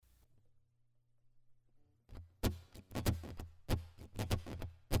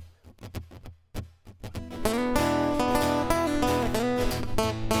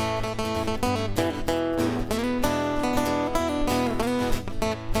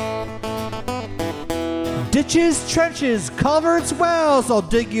Ditches, trenches, culverts, wells, I'll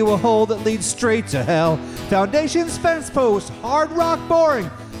dig you a hole that leads straight to hell. Foundations, fence posts, hard rock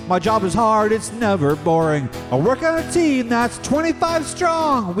boring. My job is hard, it's never boring. I work on a team that's 25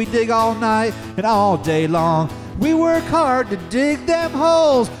 strong. We dig all night and all day long. We work hard to dig them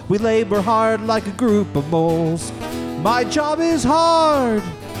holes. We labor hard like a group of moles. My job is hard.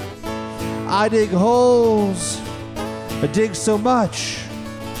 I dig holes. I dig so much,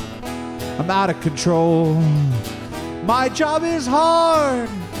 I'm out of control. My job is hard.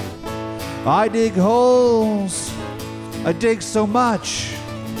 I dig holes. I dig so much,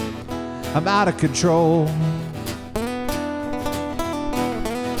 I'm out of control.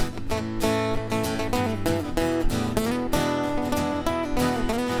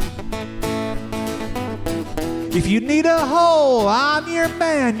 If you need a hole, I'm your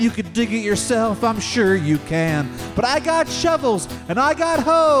man. You can dig it yourself, I'm sure you can. But I got shovels and I got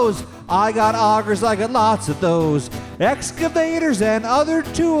hoes. I got augers, I got lots of those. Excavators and other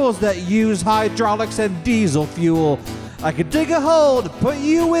tools that use hydraulics and diesel fuel. I can dig a hole to put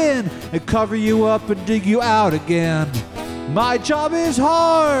you in and cover you up and dig you out again. My job is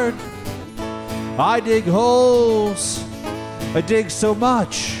hard. I dig holes. I dig so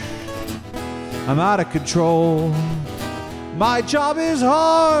much, I'm out of control. My job is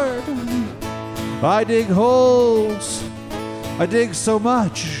hard. I dig holes. I dig so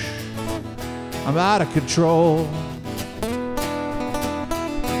much, I'm out of control.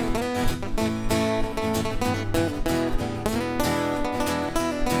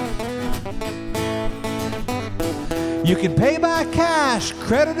 You can pay by cash,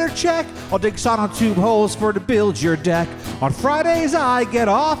 credit or check. I'll dig sonotube holes for to build your deck. On Fridays I get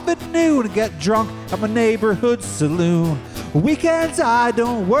off at noon and get drunk at my neighborhood saloon. Weekends I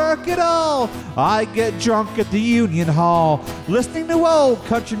don't work at all. I get drunk at the Union Hall, listening to old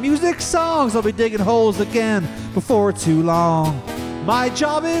country music songs. I'll be digging holes again before too long. My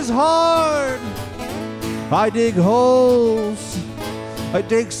job is hard. I dig holes. I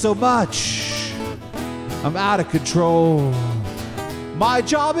dig so much, I'm out of control. My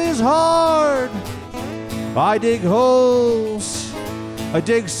job is hard. I dig holes. I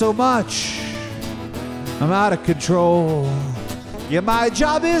dig so much, I'm out of control. Yeah, my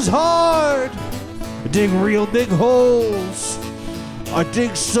job is hard. I dig real big holes. I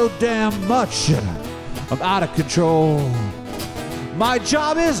dig so damn much, I'm out of control. My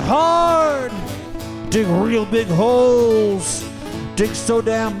job is hard. Dig real big holes. Dig so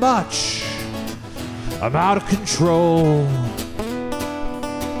damn much, I'm out of control.